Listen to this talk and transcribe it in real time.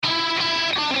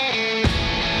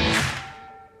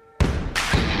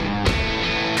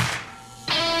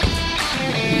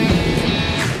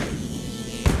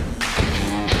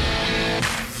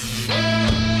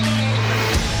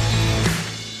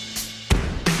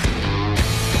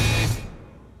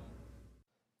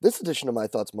This edition of My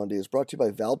Thoughts Monday is brought to you by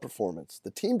Valid Performance,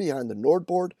 the team behind the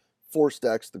Nordboard,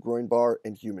 ForceDex, the Groin Bar,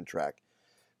 and Human Track.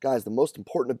 Guys, the most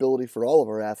important ability for all of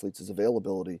our athletes is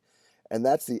availability, and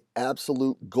that's the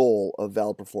absolute goal of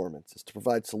Valid Performance, is to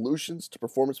provide solutions to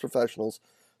performance professionals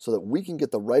so that we can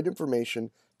get the right information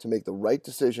to make the right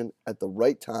decision at the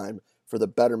right time for the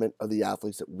betterment of the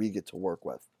athletes that we get to work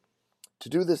with. To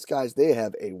do this, guys, they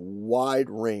have a wide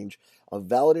range of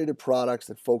validated products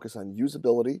that focus on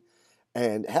usability,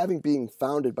 and having being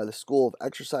founded by the School of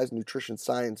Exercise and Nutrition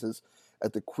Sciences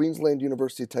at the Queensland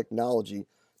University of Technology,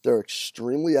 they're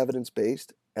extremely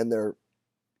evidence-based and they're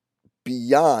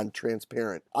beyond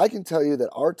transparent. I can tell you that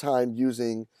our time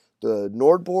using the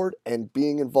Nordboard and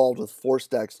being involved with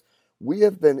ForceDex, we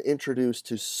have been introduced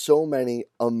to so many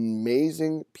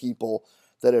amazing people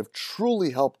that have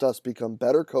truly helped us become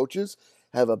better coaches,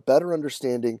 have a better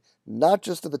understanding, not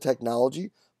just of the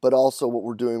technology, but also what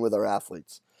we're doing with our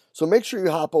athletes. So make sure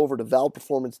you hop over to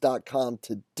valperformance.com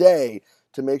today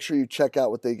to make sure you check out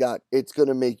what they got. It's going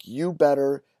to make you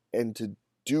better and to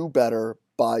do better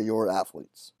by your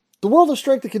athletes. The world of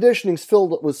strength and conditioning is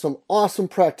filled with some awesome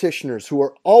practitioners who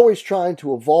are always trying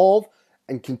to evolve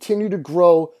and continue to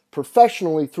grow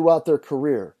professionally throughout their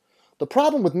career. The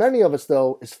problem with many of us,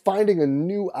 though, is finding a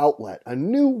new outlet, a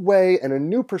new way, and a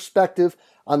new perspective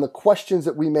on the questions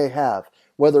that we may have,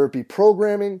 whether it be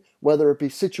programming, whether it be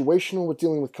situational with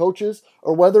dealing with coaches,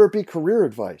 or whether it be career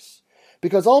advice.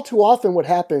 Because all too often what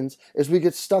happens is we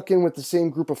get stuck in with the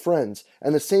same group of friends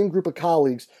and the same group of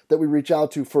colleagues that we reach out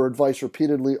to for advice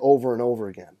repeatedly over and over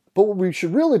again. But what we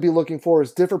should really be looking for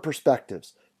is different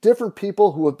perspectives, different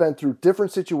people who have been through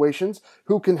different situations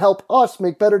who can help us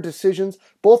make better decisions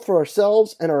both for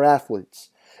ourselves and our athletes.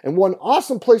 And one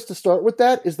awesome place to start with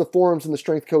that is the forums in the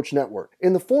Strength Coach Network.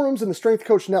 In the forums in the Strength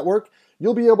Coach Network,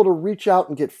 you'll be able to reach out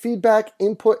and get feedback,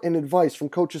 input, and advice from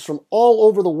coaches from all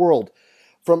over the world,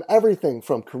 from everything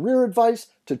from career advice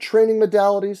to training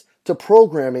modalities to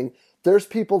programming. There's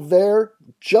people there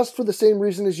just for the same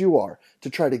reason as you are,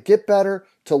 to try to get better,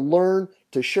 to learn,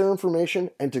 to share information,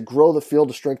 and to grow the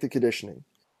field of strength and conditioning.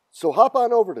 So hop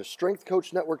on over to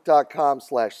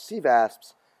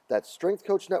strengthcoachnetwork.com/CVASPS. That's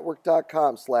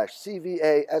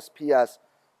strengthcoachnetwork.com/CVASPS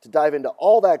to dive into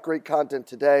all that great content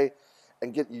today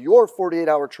and get your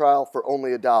 48-hour trial for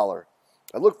only $1.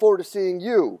 I look forward to seeing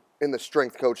you in the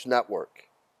Strength Coach Network.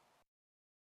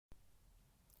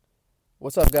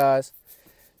 What's up, guys?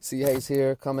 C. Hayes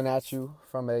here, coming at you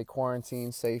from a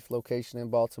quarantine-safe location in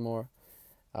Baltimore.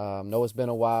 Know it's been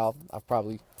a while. I've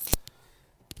probably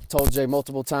told Jay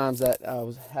multiple times that I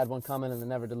had one coming and it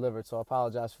never delivered, so I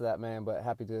apologize for that, man, but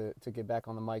happy to get back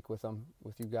on the mic with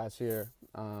you guys here,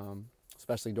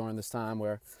 especially during this time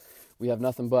where we have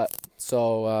nothing but.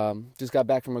 So just got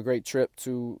back from a great trip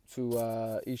to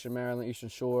Eastern Maryland, Eastern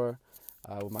Shore,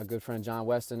 with my good friend John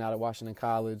Weston out at Washington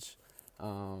College.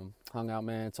 Hung out,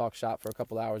 man, talked shop for a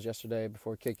couple hours yesterday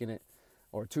before kicking it,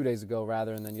 or 2 days ago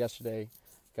rather, and then yesterday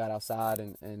got outside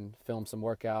and filmed some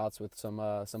workouts with some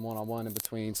one-on-one in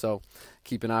between. So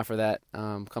keep an eye for that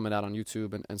coming out on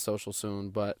YouTube and social soon.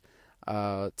 But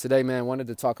today, man, wanted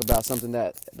to talk about something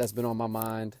that's been on my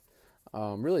mind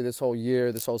really this whole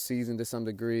year, this whole season to some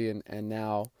degree, and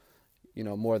now,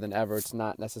 more than ever, it's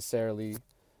not necessarily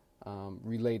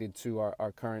related to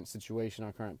our current situation,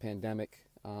 our current pandemic,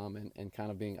 and kind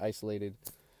of being isolated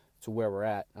to where we're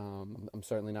at. I'm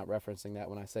certainly not referencing that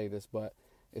when I say this, but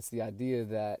it's the idea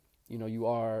that, you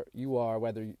are,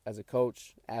 whether as a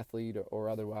coach, athlete, or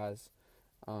otherwise,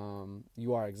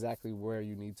 you are exactly where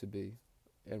you need to be.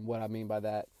 And what I mean by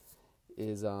that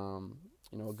is, a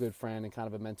good friend and kind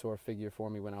of a mentor figure for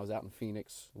me when I was out in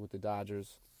Phoenix with the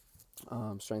Dodgers,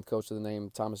 strength coach of the name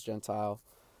Thomas Gentile.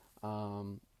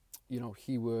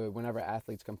 He would, whenever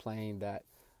athletes complained that,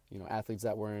 athletes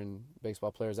that were in,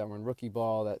 baseball players that were in rookie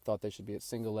ball that thought they should be at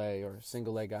single A, or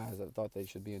single A guys that thought they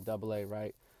should be in double A,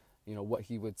 right? What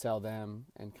he would tell them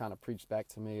and kind of preach back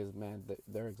to me is, man,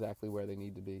 they're exactly where they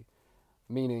need to be.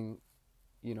 Meaning,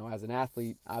 as an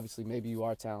athlete, obviously maybe you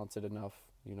are talented enough,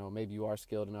 maybe you are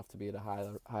skilled enough to be at a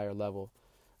higher level,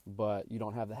 but you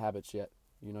don't have the habits yet.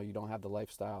 You don't have the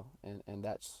lifestyle, and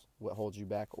that's what holds you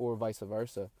back, or vice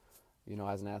versa.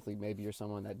 As an athlete, maybe you're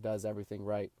someone that does everything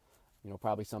right.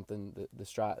 Probably something the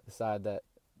side that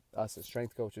us as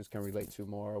strength coaches can relate to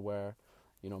more, where,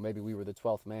 maybe we were the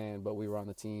 12th man, but we were on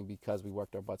the team because we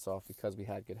worked our butts off, because we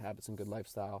had good habits and good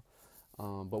lifestyle.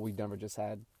 But we never just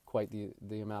had quite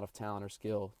the amount of talent or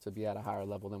skill to be at a higher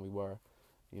level than we were.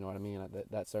 You know what I mean?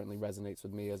 That certainly resonates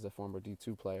with me as a former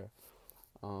D2 player.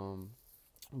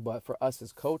 But for us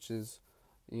as coaches,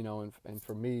 and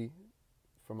for me,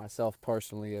 for myself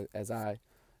personally, as I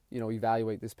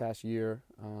evaluate this past year,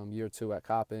 year or two at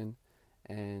Coppin,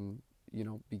 and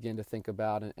begin to think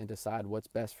about and decide what's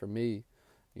best for me,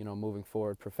 moving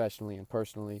forward professionally and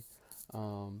personally.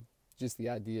 Just the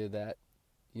idea that,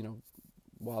 you know,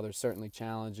 while there's certainly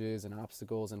challenges and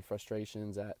obstacles and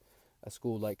frustrations at a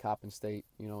school like Coppin State,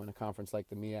 in a conference like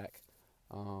the MEAC,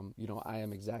 I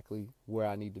am exactly where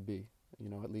I need to be,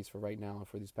 at least for right now and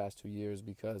for these past 2 years,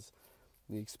 because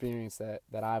the experience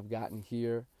that I've gotten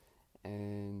here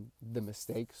and the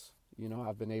mistakes,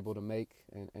 I've been able to make,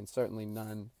 and certainly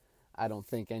none, I don't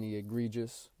think any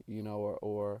egregious,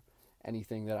 or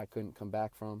anything that I couldn't come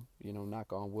back from,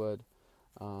 knock on wood,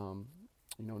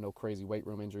 no crazy weight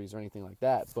room injuries or anything like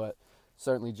that, but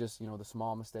certainly just, the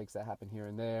small mistakes that happen here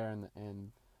and there,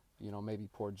 and maybe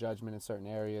poor judgment in certain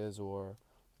areas, or,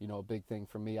 a big thing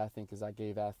for me, I think, is I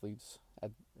gave athletes,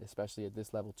 especially at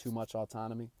this level, too much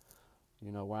autonomy,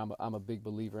 where I'm a big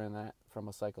believer in that from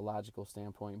a psychological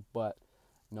standpoint, but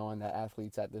knowing that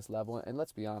athletes at this level, and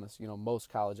let's be honest,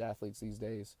 most college athletes these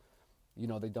days,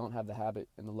 they don't have the habit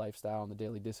and the lifestyle and the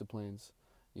daily disciplines.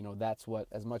 That's what,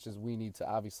 as much as we need to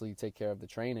obviously take care of the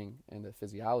training and the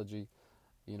physiology,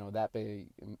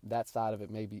 that side of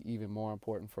it may be even more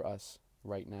important for us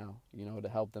right now, to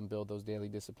help them build those daily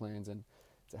disciplines and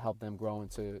to help them grow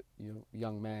into,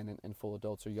 young men and full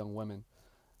adults or young women.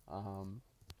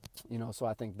 So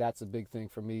I think that's a big thing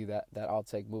for me that I'll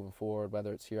take moving forward,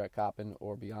 whether it's here at Coppin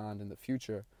or beyond in the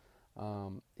future,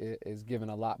 is given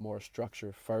a lot more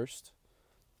structure first,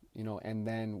 and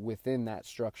then within that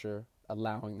structure,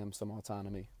 allowing them some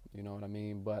autonomy, you know what I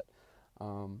mean? But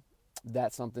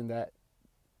that's something that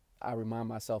I remind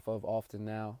myself of often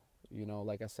now,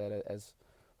 like I said, as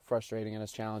frustrating and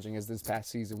as challenging as this past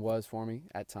season was for me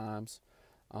at times.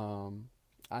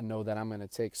 I know that I'm going to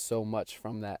take so much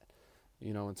from that,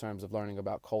 in terms of learning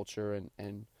about culture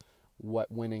and what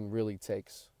winning really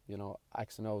takes,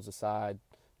 X and O's aside,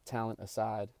 talent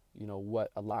aside,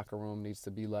 what a locker room needs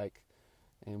to be like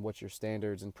and what your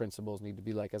standards and principles need to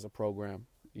be like as a program,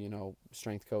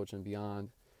 strength coach and beyond,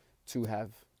 to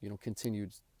have,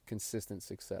 continued consistent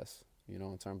success,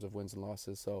 in terms of wins and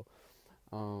losses. So,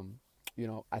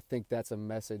 I think that's a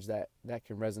message that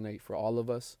can resonate for all of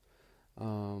us,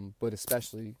 but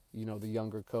especially, the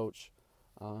younger coach,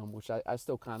 which I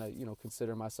still kind of,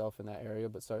 consider myself in that area,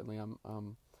 but certainly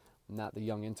I'm not the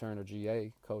young intern or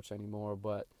GA coach anymore.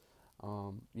 But,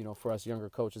 for us younger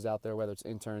coaches out there, whether it's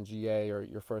intern, GA, or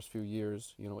your first few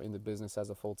years, in the business as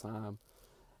a full-time,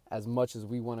 as much as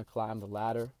we want to climb the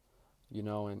ladder,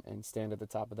 and stand at the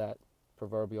top of that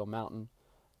proverbial mountain,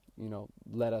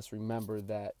 let us remember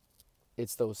that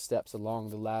it's those steps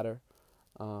along the ladder,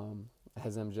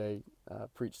 as MJ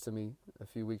preached to me a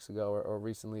few weeks ago or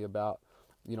recently about,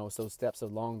 it's those steps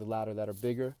along the ladder that are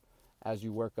bigger as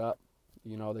you work up.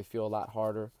 They feel a lot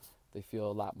harder. They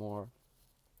feel a lot more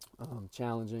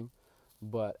challenging.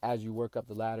 But as you work up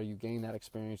the ladder, you gain that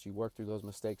experience, you work through those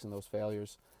mistakes and those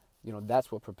failures.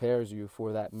 That's what prepares you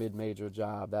for that mid-major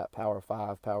job, that Power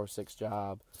 5, Power 6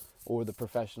 job, or the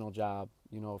professional job,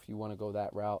 if you want to go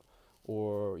that route,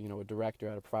 or, a director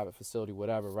at a private facility,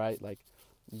 whatever, right? Like,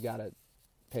 you got to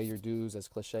pay your dues, as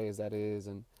cliche as that is.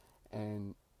 And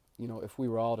if we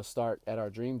were all to start at our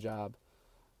dream job,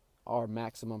 our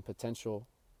maximum potential,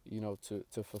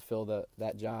 to fulfill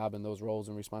that job and those roles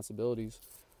and responsibilities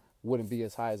wouldn't be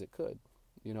as high as it could,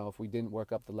 if we didn't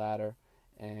work up the ladder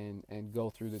and go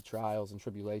through the trials and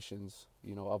tribulations,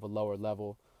 of a lower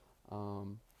level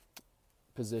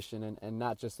position, and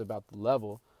not just about the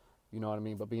level, what I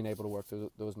mean, but being able to work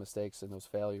through those mistakes and those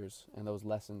failures and those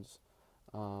lessons,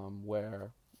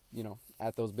 where,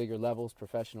 at those bigger levels,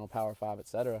 professional, Power 5,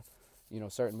 etc.,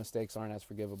 certain mistakes aren't as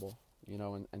forgivable,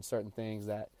 and certain things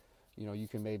that, you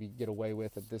can maybe get away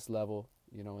with at this level,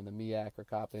 in the MEAC or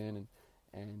Coppin,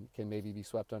 and can maybe be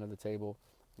swept under the table,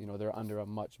 they're under a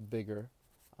much bigger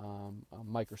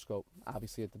microscope,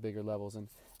 obviously, at the bigger levels.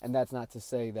 And that's not to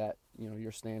say that,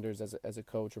 your standards as a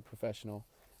coach or professional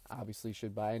obviously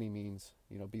should by any means,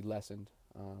 be lessened,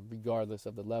 regardless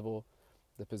of the level,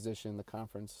 the position, the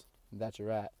conference that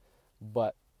you're at.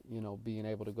 But, being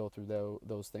able to go through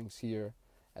those things here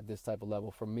at this type of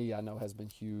level, for me, I know has been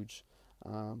huge,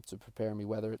 to prepare me,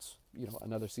 whether it's,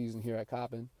 another season here at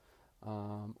Coppin,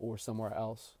 or somewhere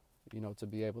else, to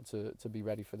be able to be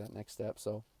ready for that next step.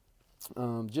 So,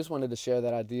 just wanted to share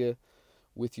that idea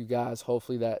with you guys.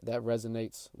 Hopefully that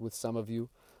resonates with some of you.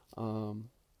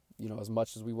 As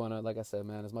much as we want to, like I said,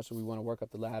 man, as much as we want to work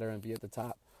up the ladder and be at the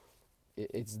top,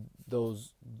 it's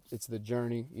the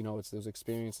journey, it's those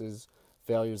experiences,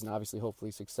 failures, and obviously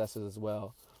hopefully successes as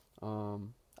well,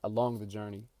 along the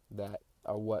journey that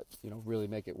are what, really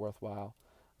make it worthwhile.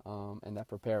 and that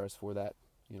prepare us for that,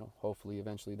 hopefully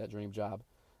eventually that dream job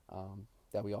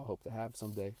that we all hope to have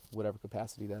someday, whatever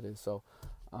capacity that is. So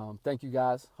thank you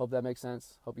guys. Hope that makes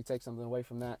sense. Hope you take something away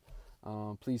from that.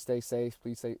 Please stay safe.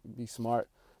 Please be smart.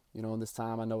 In this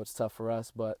time, I know it's tough for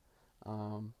us, but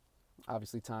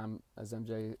obviously time, as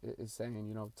MJ is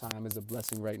saying, time is a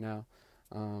blessing right now.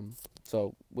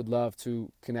 So would love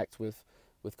to connect with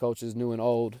coaches new and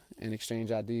old and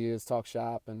exchange ideas, talk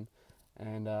shop, and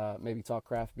maybe talk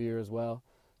craft beer as well.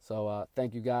 So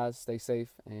thank you guys. Stay safe,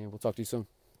 and we'll talk to you soon.